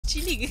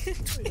chilling.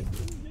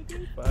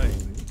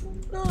 Fine.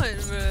 No,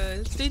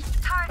 bro.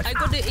 I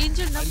got the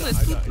angel numbers.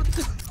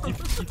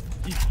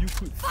 If you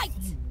could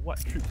see what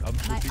trips I'm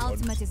putting on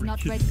ultimate is not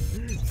ready.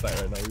 side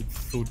right now,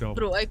 it's so dumb.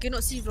 Bro, I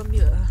cannot see from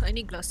here. I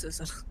need glasses.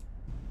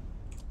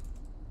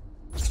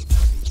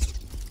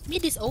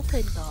 Mid is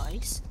open,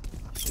 guys.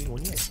 Swing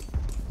on you.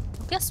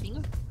 Okay,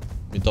 swing.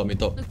 Mid top.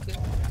 Okay.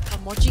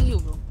 I'm watching you,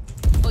 bro.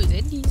 Oh, it's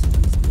Andy.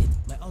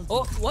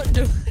 Oh, what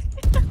the?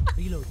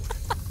 Healing.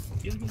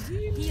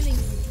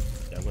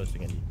 Yeah, I'm gonna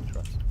swing Andy.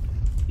 Trust.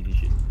 Easy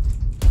shit.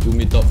 Two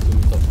mid top.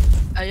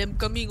 I am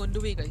coming on the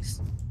way, guys.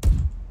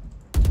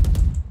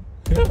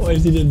 Why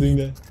is he just doing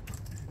that?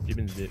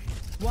 Gibbon's dead.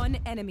 One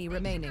enemy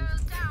remaining.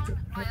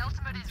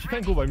 She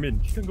can't go by main.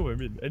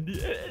 Andy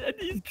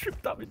is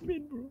tripped up in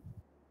main, bro.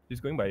 She's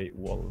going by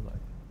wall. Like,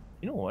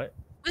 you know what?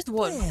 Where's the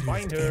wall?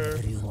 Find her.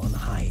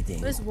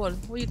 Where's the wall?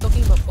 What are you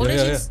talking about? Oh,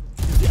 Yeah. she's...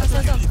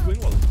 She's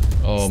going wall.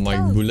 Oh, my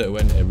bullet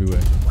went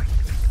everywhere.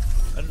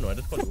 I don't know. I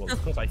just call it wall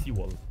because I see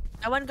wall.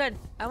 I want gun.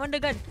 I want the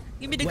gun.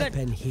 Give me the gun.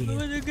 Here. I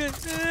want the gun.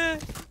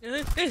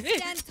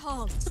 Stand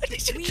tall.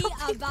 We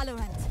are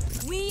Valorant.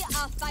 We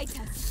are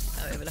fighters.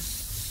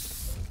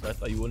 That's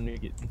why you won't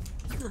make it.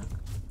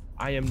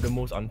 I am the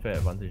most unfair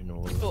advantage in the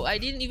world. Bro, I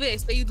didn't even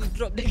expect you to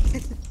drop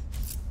that.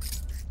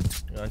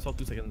 I saw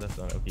 2 seconds left.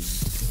 Okay.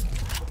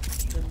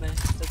 Never mind.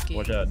 It's okay.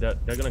 Watch out.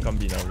 They're gonna come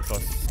B now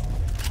because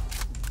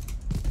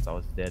I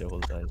was there the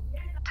whole time.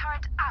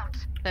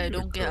 I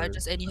don't care. I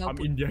just anyhow I'm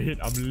put. in their head.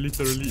 I'm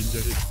literally in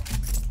their head.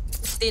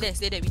 Stay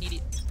there. We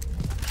need it.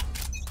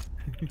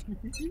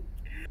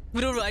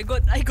 Bro, I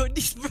got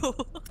this, bro.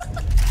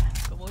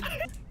 Come on.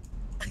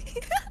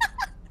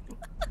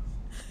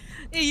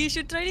 Hey, you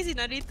should try this in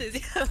narrators.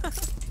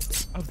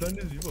 I've done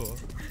this before.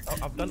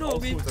 I've done No, all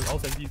with- schools and all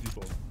sentis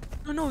before.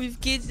 No, with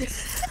kids.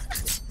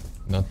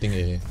 Nothing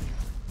eh.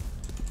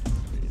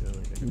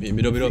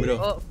 Middle.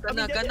 Oh,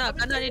 kana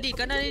ready.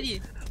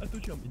 I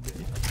told you I'm in their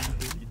head. I'm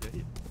literally in their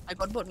head. I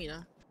got bot me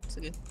lah. It's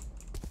okay.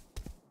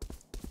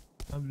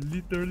 I'm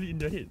literally in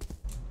their head.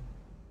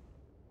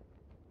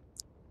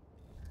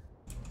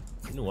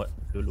 You know what?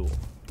 Dulu.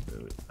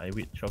 I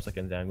wait 12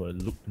 seconds then I'm gonna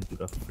look into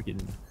the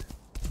freaking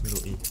middle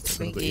A. I'm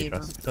gonna go A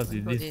trust. Because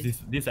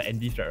this is an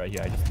Andy strat right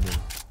here, I just know.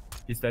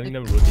 He's telling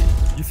them rotate.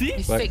 You see?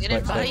 It's Back, fake and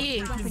then back,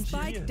 baik.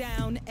 Spike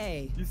down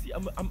A. You see,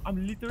 I'm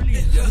literally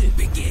in their head.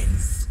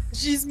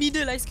 She's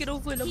middle, I scared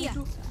over lah Here.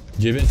 bodoh.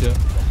 Javen's here.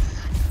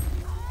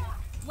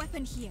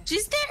 Weapon here.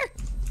 She's there!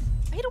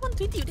 I don't want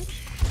 20 there.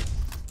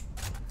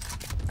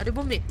 Ada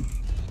bom ni.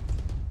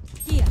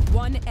 Here.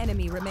 One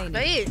enemy remaining.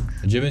 Baik.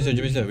 Javen's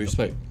here. Which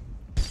spike?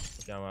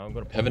 Okay, I'm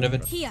gonna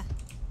Heaven. Here.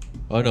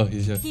 Oh no,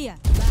 he's here. Here.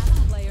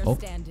 Last player Oh.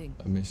 standing.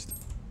 I missed.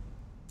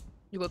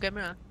 You got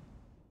camera?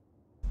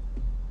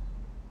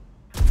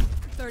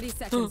 30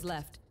 seconds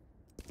left.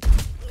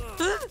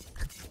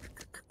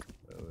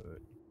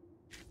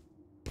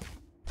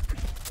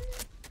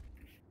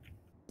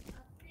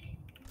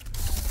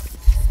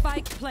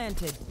 Spike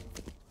planted.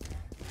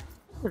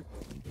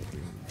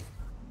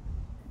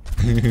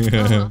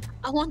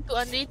 I want to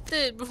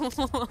unrated, bro.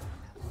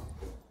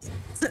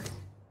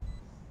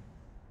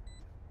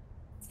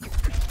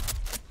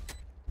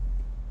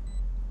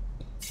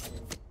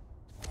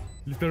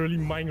 literally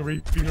mind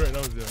raping right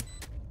now, Zia.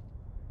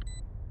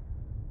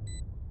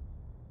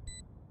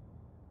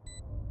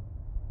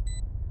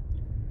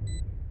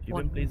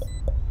 Given plays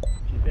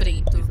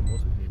Break plays itu. the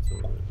most with me, so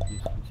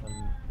this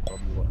one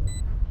probably what.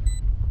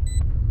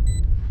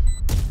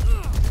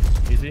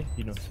 You see?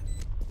 He knows.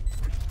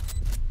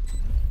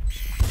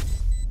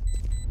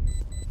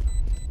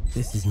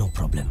 This is no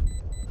problem.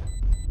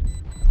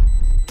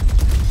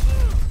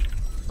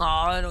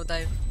 Oh, no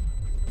time.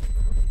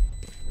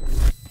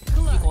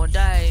 You gonna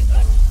die.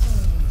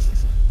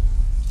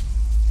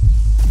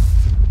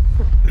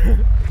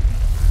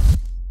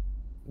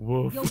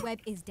 Woof. Your web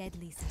is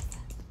deadly, Cypher.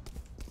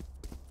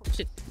 Oh,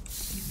 shit.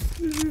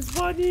 This is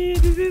funny.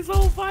 This is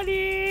so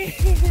funny.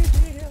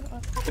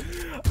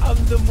 I'm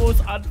the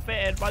most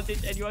unfair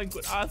advantage anyone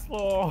could ask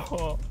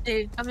for.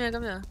 Hey, come here. Nah.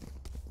 Come here.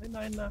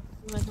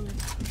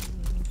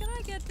 Can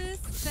I get this?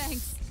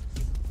 Thanks.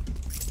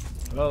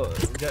 Well,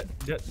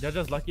 they're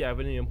just lucky I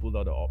haven't even pulled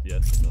out the op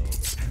yet. So.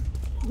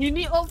 You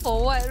need op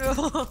for what, bro?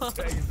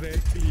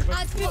 Exactly. If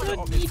I pull out the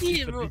op, need it's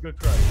it, a bro. bigger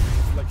crime.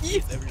 It's like You-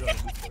 it's every round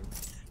at this point.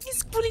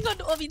 He's pulling out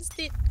the op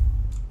instead.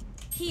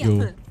 Here.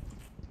 Yo.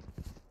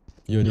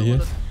 You already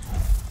here?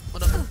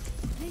 Hold on.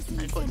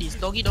 I got this.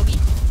 Doggy. Doggy.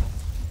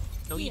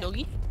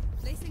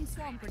 Placing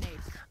swarm grenade.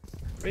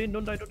 Rain,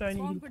 don't die, I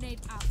Swarm need grenade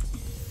out.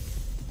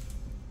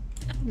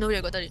 No,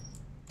 I got that.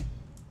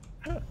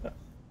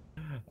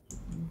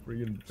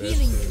 friggin'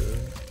 Healing.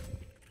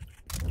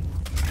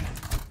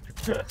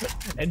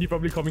 Andy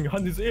probably coming.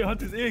 Hunt is A.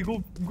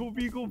 Go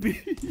B.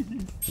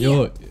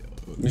 Yo,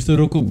 Mr.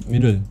 Roku,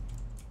 middle.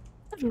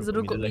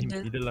 Zero got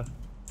middle. Middle lah.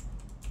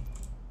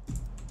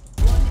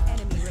 One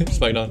enemy remaining.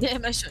 Spike down.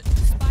 Damn, I shot.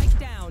 Spike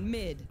down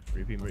mid.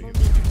 Rape him.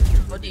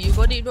 You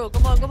got it, bro.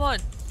 Come on. Come on,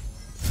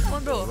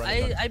 bro.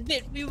 I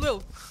bet we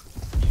will.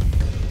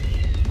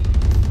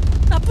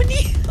 Apa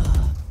ni?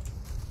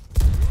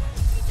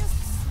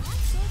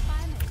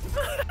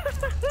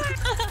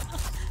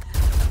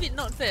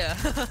 fair.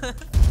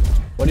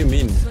 What do you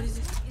mean? What is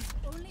it?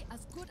 Only as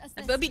good as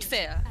A bit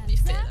fair. A bit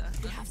fair.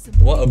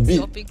 What a bit?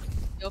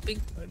 Yopping.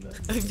 I'm not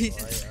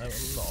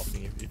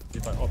offing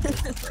if I opt,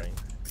 I'm trying.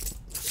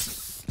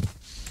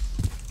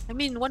 I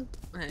mean, one.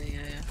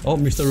 Yeah. Oh,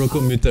 Mr. Roko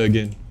muted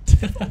again.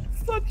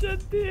 Such a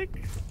dick.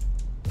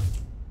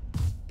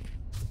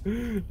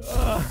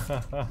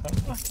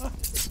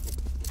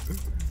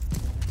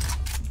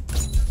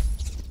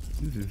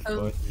 This is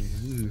funny.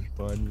 This is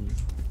funny.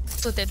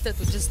 So tempted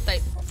to just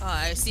type.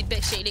 I sit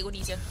back, shake leg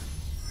only, sia.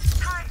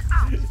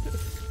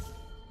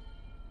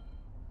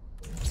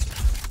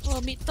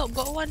 Oh, mid top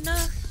got one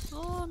lah.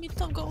 Oh, mid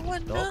top got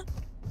one lah.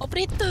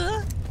 Operator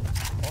lah.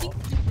 Oh,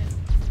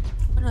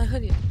 no, I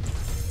heard it.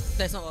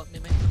 That's not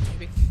never mind.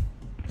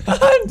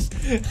 Hans!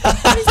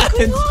 What is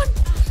going on?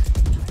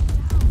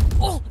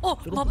 Oh,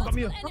 mama. Come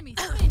here. Enemies.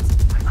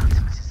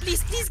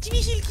 Please, give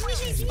me shield,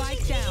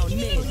 Spike down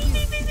mid.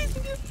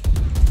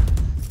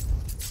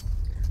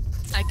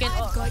 I can.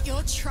 I've got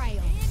your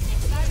trail.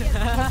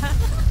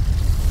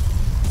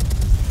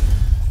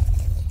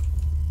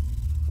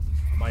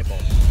 My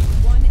ball.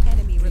 One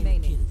enemy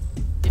remaining.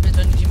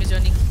 Jimmy's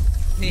running.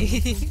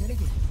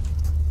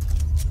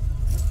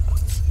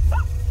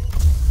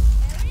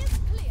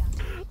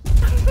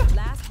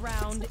 Last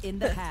round in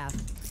the half.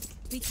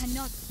 We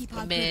cannot keep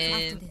our goods Man.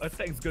 after this.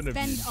 Attack's gonna be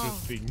Spend all.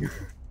 interesting.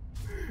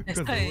 Because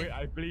the why. way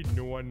I play,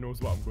 no one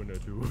knows what I'm gonna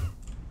do.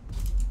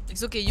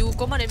 It's okay, you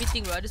command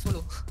everything, bro. I just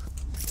follow.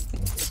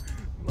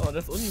 No,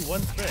 there's only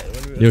one threat.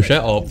 When we Yo, attack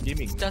shut up.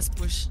 Gaming. Just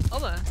push.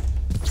 Oba.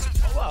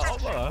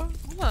 Oba.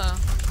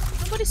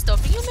 Nobody's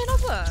stopping you, man.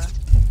 Oba.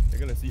 They're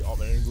gonna see op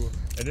and then go.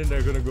 And then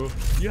they're gonna go,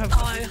 you have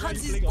Oh, something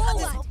Hans is playing op."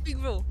 stopping,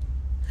 bro.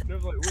 They're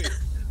like, wait.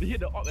 They hit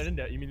the op and then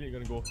they're immediately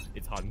gonna go,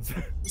 it's Hans.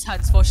 It's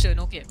Hans for sure,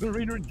 no cap. No,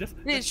 Rain, just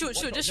Shoot,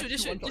 one just shot,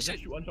 shoot. Just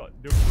shoot one shot.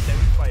 They'll be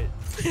terrified.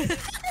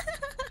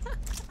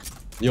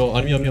 Yo,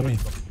 on me. They'll be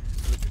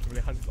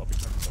like, Hans is stopping.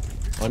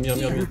 On me. No,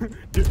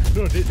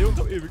 they won't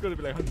come in because they'll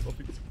be like, Hans is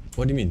stopping.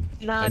 What do you mean?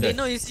 Nah, I they died.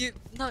 know it's you.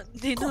 Not,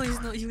 they know it's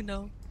not you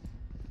now.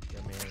 Yeah,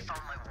 man.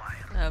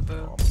 Ah,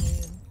 bro.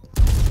 Last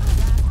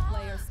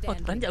player Oh,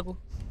 standing. panjat aku.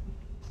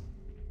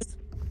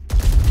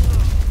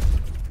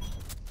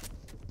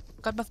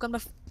 Gun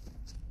buff.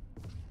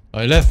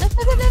 I left. Left.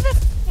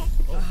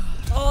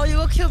 Oh, you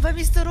were killed by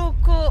Mr.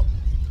 Roko.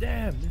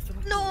 Damn, Mr.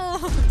 Roko. No.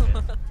 I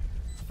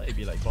thought it'd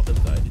be like bottom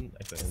side. I didn't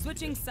accidentally.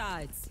 Switching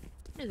sides.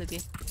 It's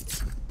okay.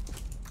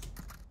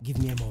 Give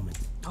me a moment.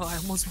 Oh, I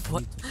almost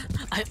bought.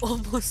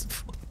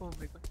 Oh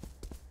my god.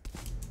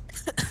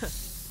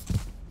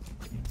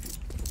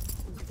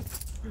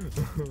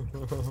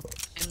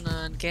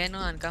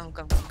 Canon,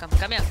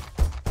 come here.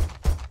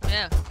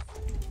 Yeah.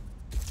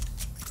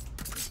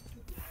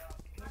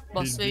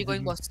 Boss, where you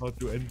going, boss? How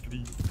to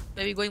entry.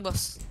 Where we going,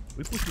 boss?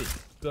 We push it.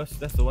 Because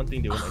that's the one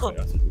thing they won't expect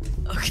us to do.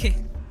 Okay.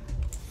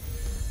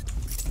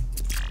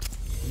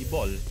 We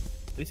ball.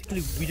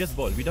 Basically, we just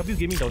ball. We W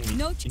gaming down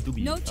mid into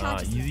B. no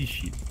charges. Easy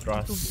shit.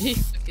 Trust. Okay.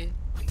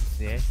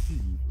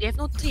 Exactly. They have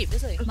no trip,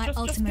 that's why. My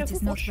ultimate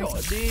is not shot.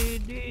 ready.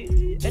 They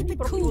Keep NT it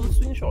probably cool. will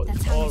swing shots.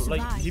 That's how Or you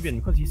like survive. Jibian,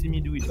 because he see me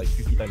do it like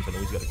 50 times and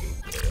always got a kill.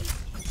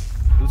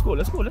 Yeah.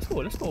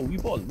 Let's go. We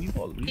ball.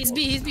 He's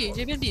B,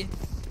 JBL B.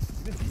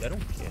 I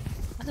don't care.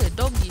 I said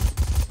dog B.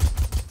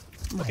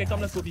 Okay,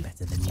 come, let's go B.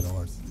 Better than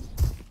yours.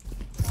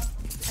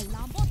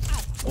 Alarm bot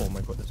out. Oh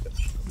my god, that's good.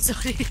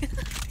 Sorry.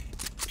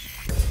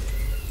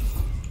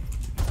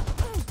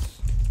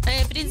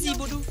 Hey, Prince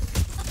bodoh.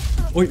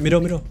 Oi,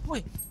 middle.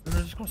 Oi. No,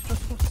 just cross. No,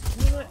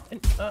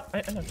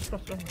 just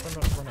cross. Run.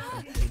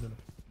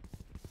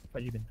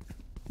 Fight Jibian.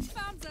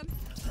 Found them.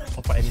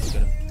 I'll fight any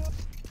together.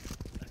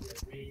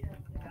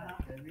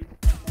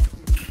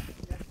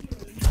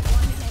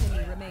 One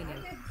enemy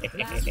remaining.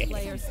 Last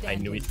player I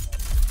standing. knew it.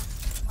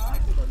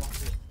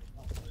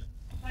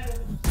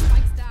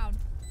 Spikes down.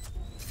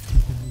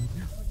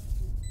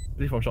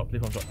 Play from shot,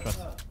 trust.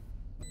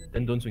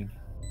 Then don't swing.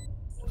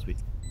 Just wait.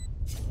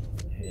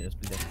 Yeah, just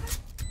play that.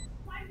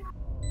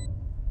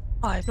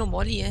 Oh, I have no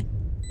molly, eh.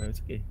 No,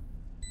 it's okay.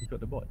 You got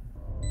the bot.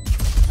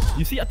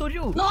 You see, I told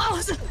you! No, I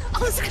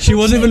was She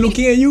wasn't even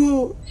looking at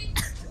you.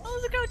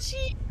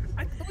 crouching.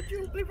 I told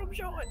you, play from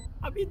shot!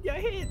 I'm in their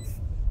heads!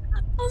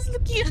 I was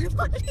looking at the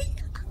molly.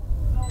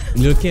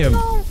 Looking at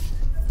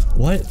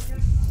what?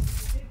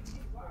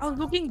 I was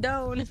looking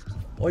down.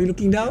 Why are you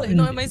looking down? Like,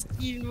 not at my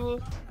screen, bro.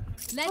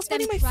 Let was them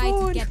putting my try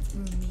phone. to get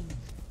through me.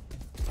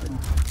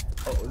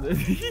 Oh,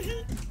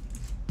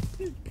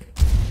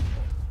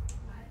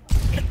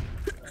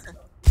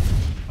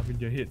 I'm in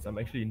their heads. I'm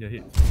actually in their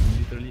heads. I'm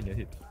literally in their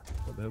heads.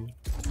 What the hell?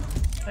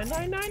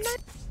 Nine.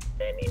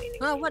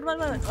 Ah, what?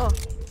 Oh.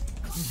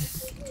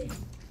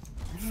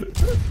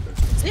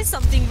 Say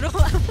something, bro.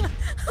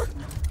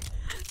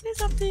 Say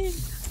something.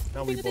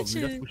 Now we ball.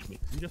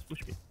 We just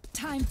push me.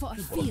 Time for a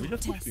We field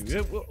just push test.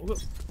 me.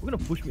 We're gonna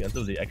push me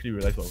until they actually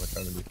realize what we're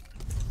trying to do.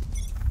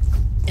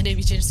 And then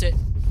we change thread.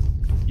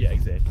 Yeah,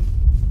 exactly.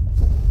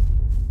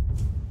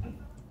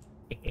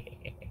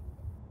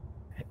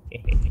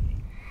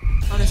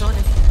 Oh, there's one.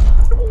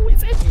 Oh,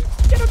 it's edgy.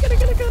 Get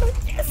it.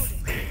 Yes!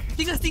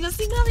 Tinggal tinggal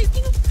singa, wait,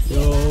 tinggal.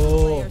 Yo.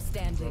 Player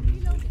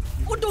standing.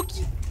 Oh,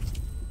 doggy.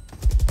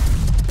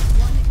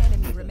 One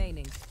enemy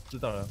remaining. 知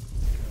道了。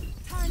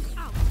 Turn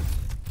out.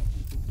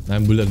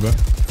 9 bullet, bro.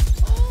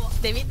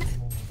 Damn it.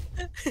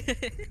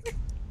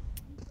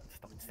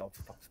 Stop.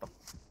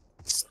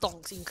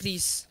 Stonks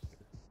increase.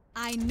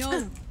 I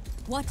know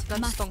what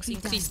Gun must stonks be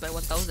done. increase by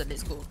 1000.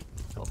 Let's go.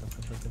 Come.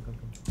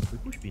 We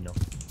push B now.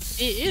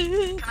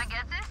 Can I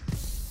get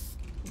this?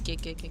 Okay,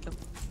 come.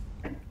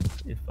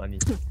 It's funny.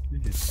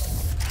 This is fun.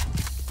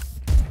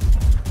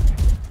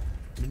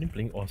 When you're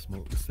playing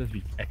Osmo, it says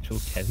we actual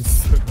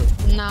cancer.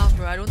 Nah,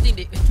 bro, I don't think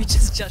we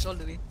just judge all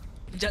the way.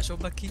 Judge or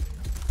Bucky.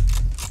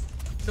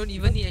 Don't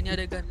even need any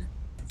other gun.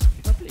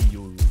 If I play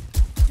Yoru,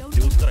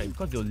 they'll try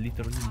because they'll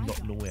literally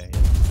not know where I am.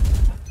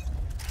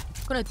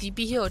 Gonna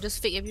TP here or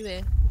just fake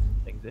everywhere.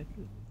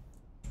 Exactly.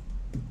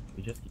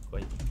 We just keep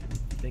quiet.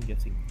 Then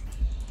guessing.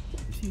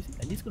 You see,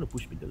 and he's gonna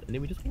push middle, and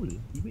then we just hold it.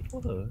 We wait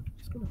for her.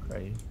 She's gonna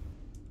cry.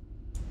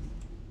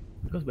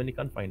 Because when they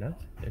can't find us,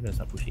 they're gonna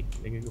start pushing.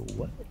 They're gonna go,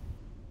 what?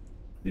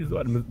 This is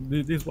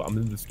what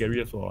I'm the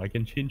scariest for. I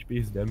can change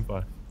pace damn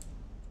fast.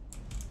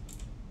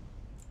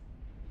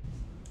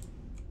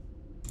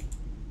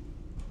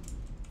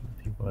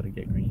 I think for her to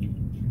get greedy.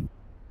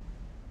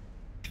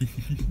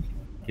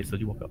 Okay,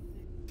 slowly walk up.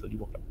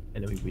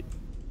 And then we wait.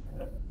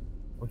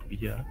 Want to be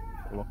here?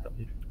 I walked up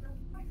here.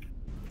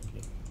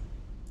 Okay.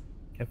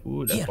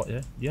 Careful, that spot, yeah?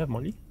 Do you have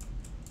Molly?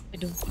 I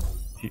don't.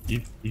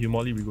 If you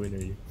Molly, we go in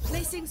already.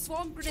 Placing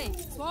swarm grenade.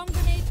 Swarm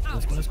grenade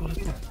out. Let's go.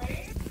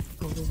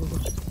 Go.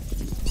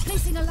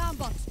 Placing alarm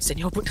bot. Send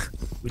your put.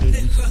 We don't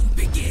need...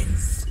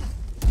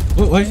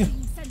 Oh, why?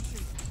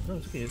 Sentry. No,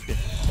 it's okay. Okay.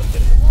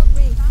 Wall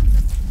raised.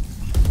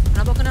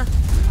 Kena.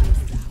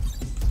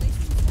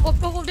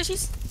 Oh, there she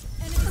is.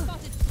 Enemy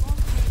spotted. Swarm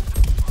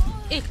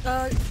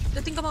grenade.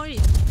 The thing come out already.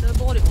 The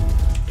ball.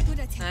 Good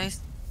attack. Nice.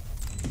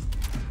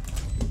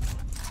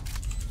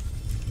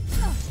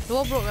 The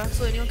wall broke,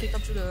 so anyone can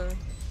come through the...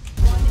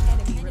 One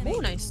enemy Oh,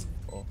 remaining. nice.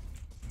 Oh.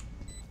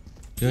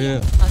 Yeah.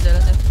 Last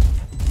there.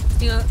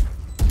 Tinggal...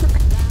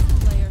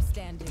 Last player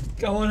standing.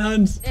 Come on,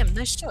 Hans. Damn,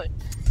 nice shot.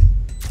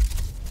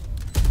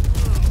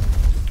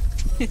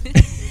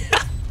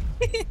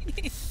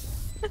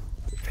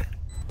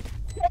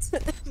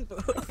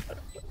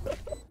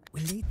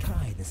 Will they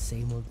try the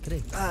same old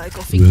trick? I got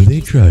Will fake.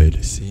 they try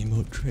the same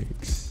old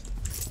tricks?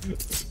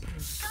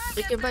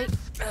 They can buy...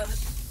 Got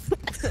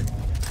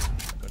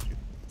you.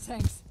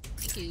 Thanks.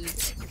 Thank you.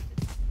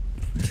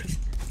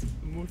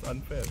 The most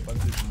unfair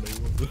advantage in the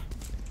world.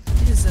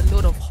 This is a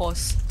load of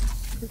horse.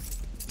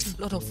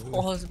 Lot of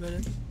horse,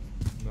 brother.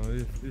 No,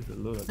 this is a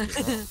load of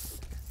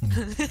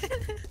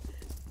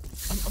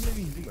I'm not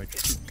even using my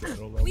troops at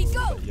all. We go!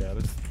 Like, yeah,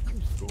 let's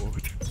go.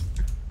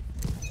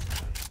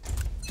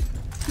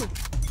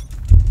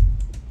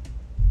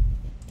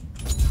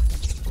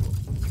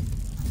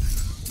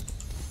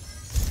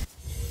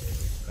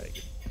 Right.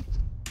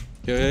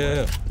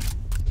 Yeah.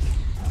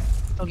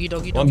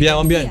 Doggy. One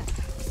behind.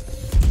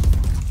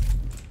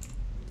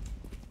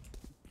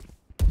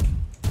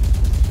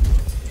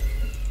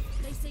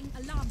 Placing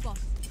alarm bot.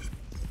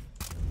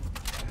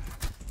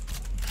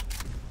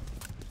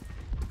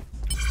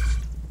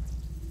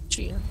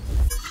 Three.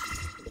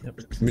 Yep.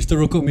 Mr.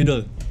 Roko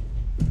middle.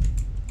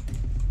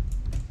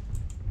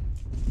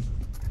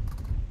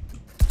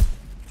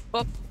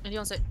 Pop. And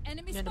on side.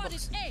 Enemy Behind the spotted.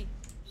 box. A.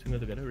 Signal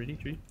together, ready?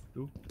 3,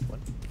 2,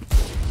 1.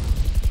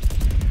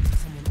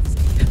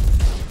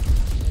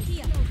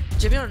 Here.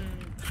 JB on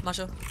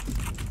Marshall.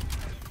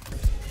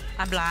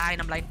 I'm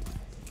blind. I'm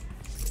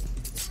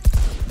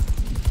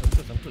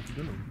close, you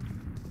don't know.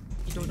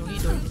 He don't. You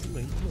know.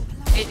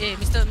 Hey,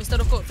 Mr.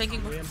 Roko,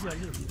 flanking. Oh, yeah, I'm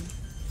here.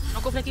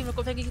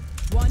 Roko flanking.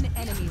 One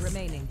enemy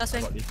remaining. Last I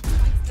flank. got this.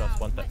 Just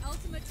one My tap.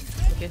 ultimate is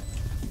ready. Okay.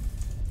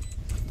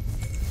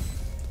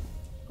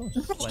 Oh,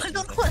 slight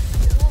Don't tap.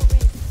 Wall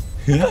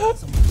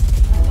raised.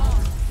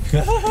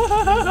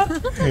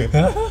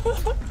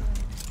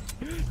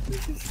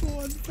 This is so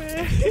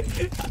unfair.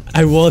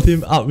 I walled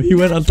him up. He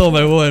went on top of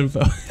my wall and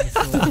fell.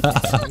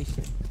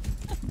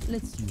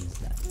 Let's use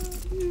that.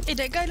 Hey,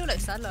 that guy look like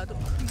Salah.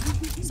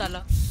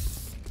 Salah.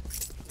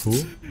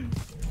 Who?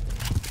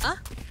 Huh?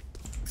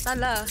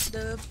 Salah,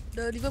 the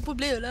Liverpool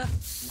player lah.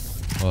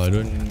 Oh, I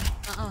don't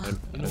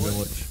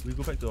watch. We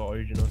go back to our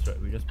originals, right?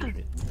 We just push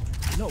it.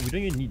 No, we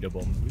don't even need the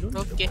bomb. We don't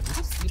need Okay, the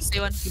bomb. you say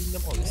one. Killing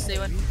them all. You say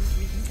one.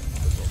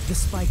 The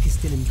spike is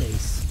still in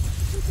base.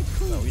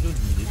 No, we don't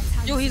need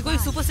it. Yo, he's going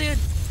Super Saiyan.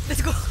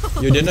 Let's go.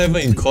 Yo, they're not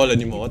even in call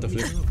anymore. What the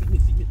flip? No, pick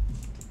mid.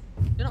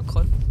 You're not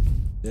called.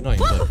 They're not in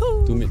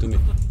call. 2 mid.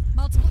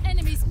 Multiple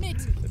enemies mid.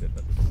 It's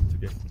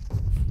okay.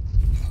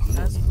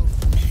 Let's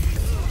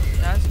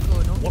go.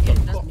 No What the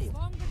forget. fuck?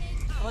 Swarm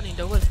grenade out. What in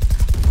the world?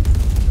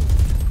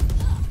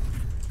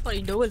 What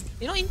in the world?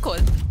 You're not in call.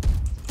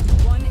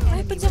 One enemy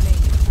happens up?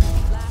 remaining.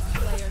 Last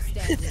player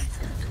standing.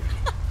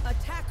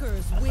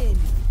 Attackers win.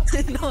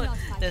 No,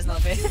 that's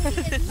not fair. Duty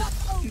is not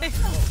over.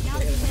 Now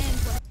demand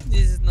what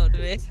This is not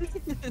fair.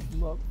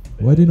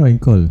 Why they not in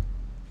call?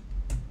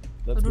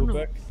 Let's I don't go know.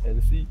 back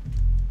and see.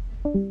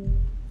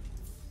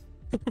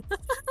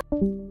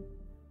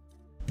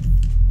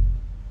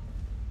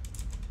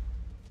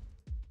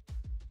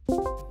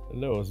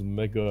 That was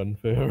mega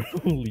unfair.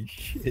 Holy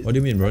shit. What do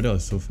you mean, bro? That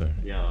was so fair.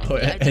 Yeah. Oh,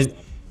 I just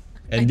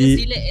Andy,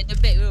 relax at the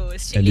back bro.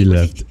 Andy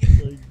left. Oh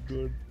my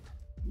god.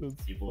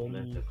 That's You both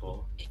left funny. the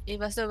call.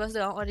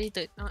 Faster, I'm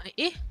audited.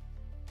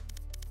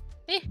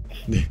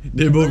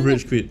 They both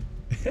rage quit.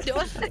 They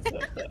all...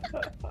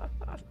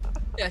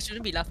 Yeah, I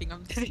shouldn't be laughing.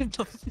 I'm telling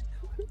them.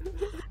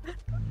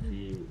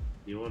 Do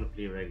you want to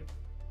play rank?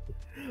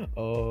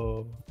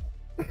 Oh.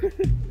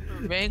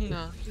 Rank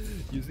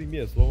Using me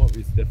as warm up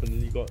is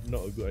definitely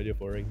not a good idea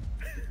for rank.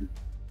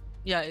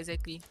 Yeah,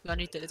 exactly. We're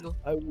unrated, let's go.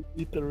 I will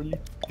literally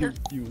tilt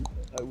you.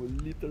 I will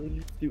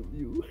literally tilt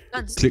you.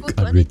 Lance, Click go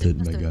to unrated,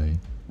 my faster. guy.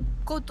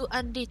 Go to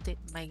unrated,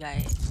 my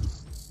guy.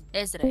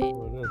 That's right.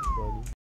 Oh, that's funny.